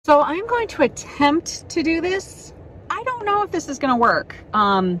So I'm going to attempt to do this. I don't know if this is going to work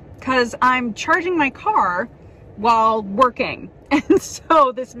because I'm charging my car while working. And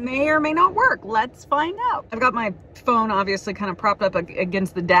so this may or may not work. Let's find out. I've got my phone obviously kind of propped up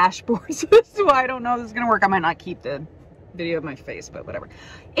against the dashboard. So this is why I don't know if this is going to work. I might not keep the video of my face, but whatever.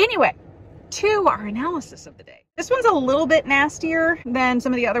 Anyway, to our analysis of the day. This one's a little bit nastier than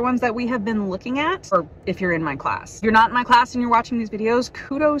some of the other ones that we have been looking at, or if you're in my class. If you're not in my class and you're watching these videos,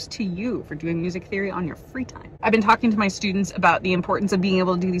 kudos to you for doing music theory on your free time. I've been talking to my students about the importance of being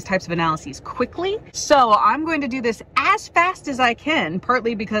able to do these types of analyses quickly. So I'm going to do this as fast as I can,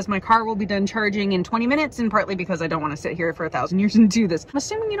 partly because my car will be done charging in 20 minutes and partly because I don't want to sit here for 1,000 years and do this. I'm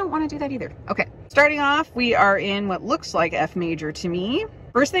assuming you don't want to do that either. Okay, starting off, we are in what looks like F major to me.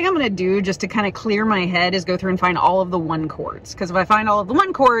 First thing I'm going to do just to kind of clear my head is go through and find all of the one chords. Because if I find all of the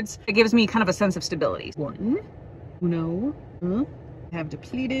one chords, it gives me kind of a sense of stability. One, uno, have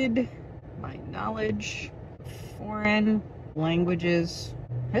depleted my knowledge of foreign languages.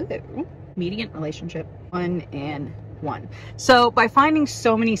 Hello. Mediant relationship, 1 and 1. So by finding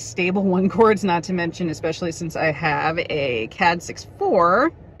so many stable one chords, not to mention, especially since I have a CAD 6.4,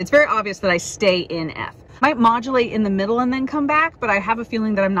 it's very obvious that I stay in F. Might modulate in the middle and then come back, but I have a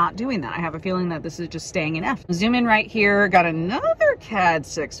feeling that I'm not doing that. I have a feeling that this is just staying in F. Zoom in right here, got another CAD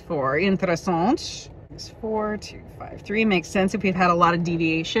 6.4, interessant. 4, 2, 5, 3 makes sense if we've had a lot of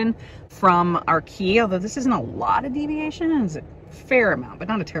deviation from our key, although this isn't a lot of deviation, it's a fair amount, but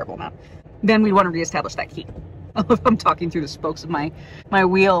not a terrible amount. Then we want to reestablish that key. I'm talking through the spokes of my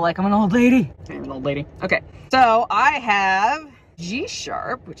wheel like I'm an old lady. I'm an old lady. Okay, so I have G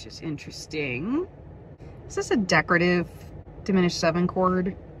sharp, which is interesting. Is this a decorative diminished 7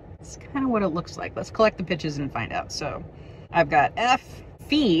 chord? It's kind of what it looks like. Let's collect the pitches and find out. So I've got F,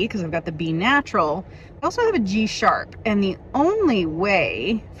 Phi, because I've got the B natural. I also have a G sharp, and the only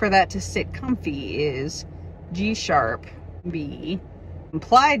way for that to sit comfy is G sharp, B,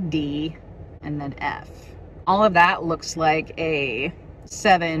 implied D, and then F. All of that looks like a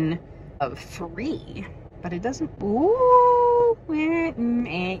 7 of 3, but it doesn't, ooh, it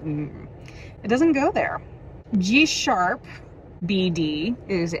doesn't go there. G sharp, B, D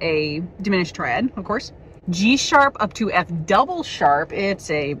is a diminished triad, of course. G sharp up to F double sharp, it's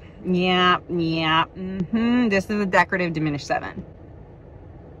a, this is a decorative diminished 7.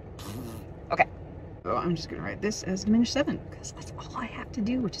 Okay, so I'm just gonna write this as diminished 7 because that's all I have to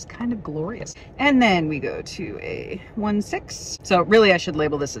do, which is kind of glorious. And then we go to a 1/6. So really I should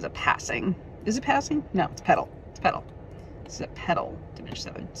label this as a passing. Is it passing? No, it's pedal, it's pedal. This is a pedal diminished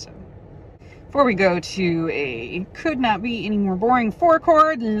 7, so. Before we go to a could not be any more boring 4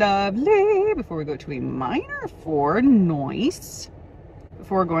 chord, lovely. Before we go to a minor 4, noise.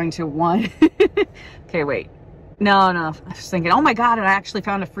 Before going to 1, okay, wait. No, I was thinking, oh my God, I actually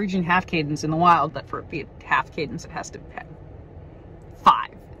found a Phrygian half cadence in the wild, but for it to be a half cadence, it has to have 5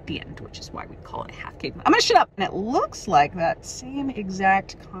 at the end, which is why we call it a half cadence. I'm gonna shut up. And it looks like that same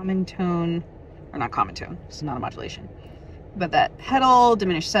exact common tone, or not common tone, it's not a modulation. But that pedal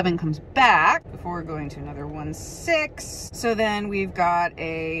diminished 7 comes back before going to another 1/6. So then we've got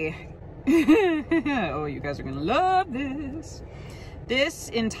a, oh, you guys are gonna love this. This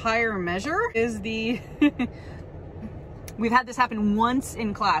entire measure is the, we've had this happen once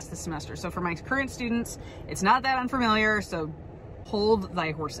in class this semester. So for my current students, it's not that unfamiliar. So hold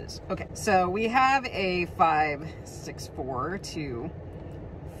thy horses. Okay, so we have a 5/6/4 to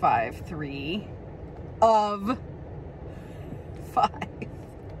 5/3 of 5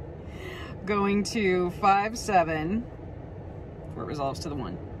 going to 5/7 where it resolves to the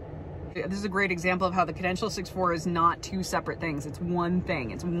 1. This is a great example of how the cadential 6/4 is not 2 separate things. It's one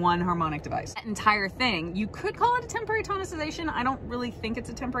thing. It's one harmonic device. That entire thing, you could call it a temporary tonicization. I don't really think it's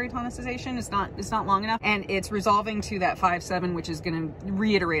a temporary tonicization. It's not long enough. And it's resolving to that 5/7, which is going to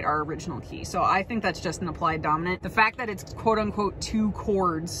reiterate our original key. So I think that's just an applied dominant. The fact that it's quote unquote 2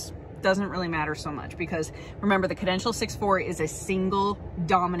 chords doesn't really matter so much because remember the cadential 6/4 is a single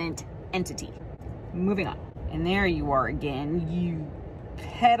dominant entity. Moving on. And there you are again, you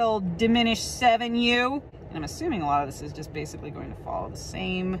pedal diminished 7 you. And I'm assuming a lot of this is just basically going to follow the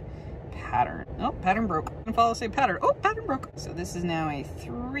same pattern. Oh, pattern broke. Gonna follow the same pattern. Oh, pattern broke. So this is now a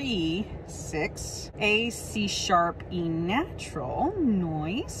 3/6, A, C sharp, E natural,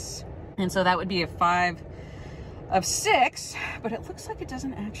 noise. And so that would be a 5/6, but it looks like it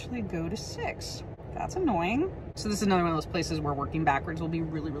doesn't actually go to 6. That's annoying. So this is another one of those places where working backwards will be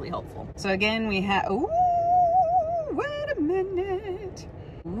really, really helpful. So again, we have, ooh, wait a minute.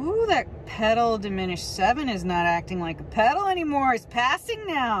 Ooh, that pedal diminished 7 is not acting like a pedal anymore. It's passing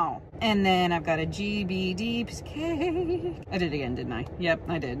now. And then I've got a G, B, D, piece of cake. I did it again, didn't I? Yep,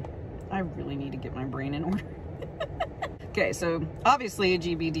 I did. I really need to get my brain in order. Okay, so obviously a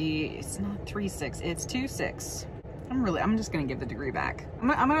GBD, it's not 3-6, it's 2-6. I'm just gonna give the degree back. I'm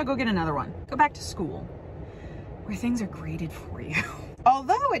gonna go get another one. Go back to school where things are graded for you.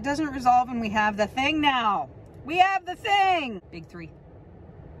 Although it doesn't resolve when we have the thing now. We have the thing! Big 3.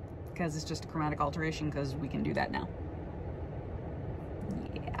 Because it's just a chromatic alteration, because we can do that now.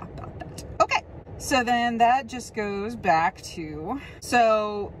 Yeah, about that. Okay, so then that just goes back to,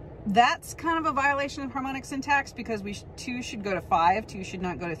 so that's kind of a violation of harmonic syntax because 2 should go to 5, 2 should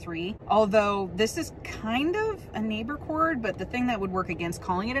not go to 3. Although this is kind of a neighbor chord, but the thing that would work against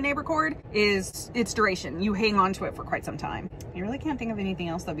calling it a neighbor chord is its duration. You hang on to it for quite some time. I really can't think of anything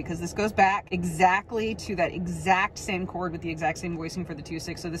else though, because this goes back exactly to that exact same chord with the exact same voicing for the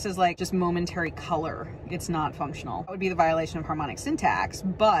 2-6. So this is like just momentary color. It's not functional. That would be the violation of harmonic syntax,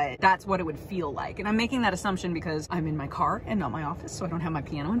 but that's what it would feel like. And I'm making that assumption because I'm in my car and not my office, so I don't have my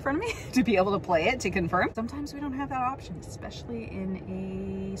piano in front of me to be able to play it to confirm. Sometimes we don't have that option, especially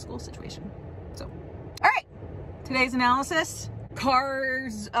in a school situation. So, all right, today's analysis.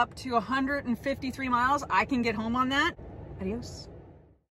 Cars up to 153 miles. I can get home on that. Adios.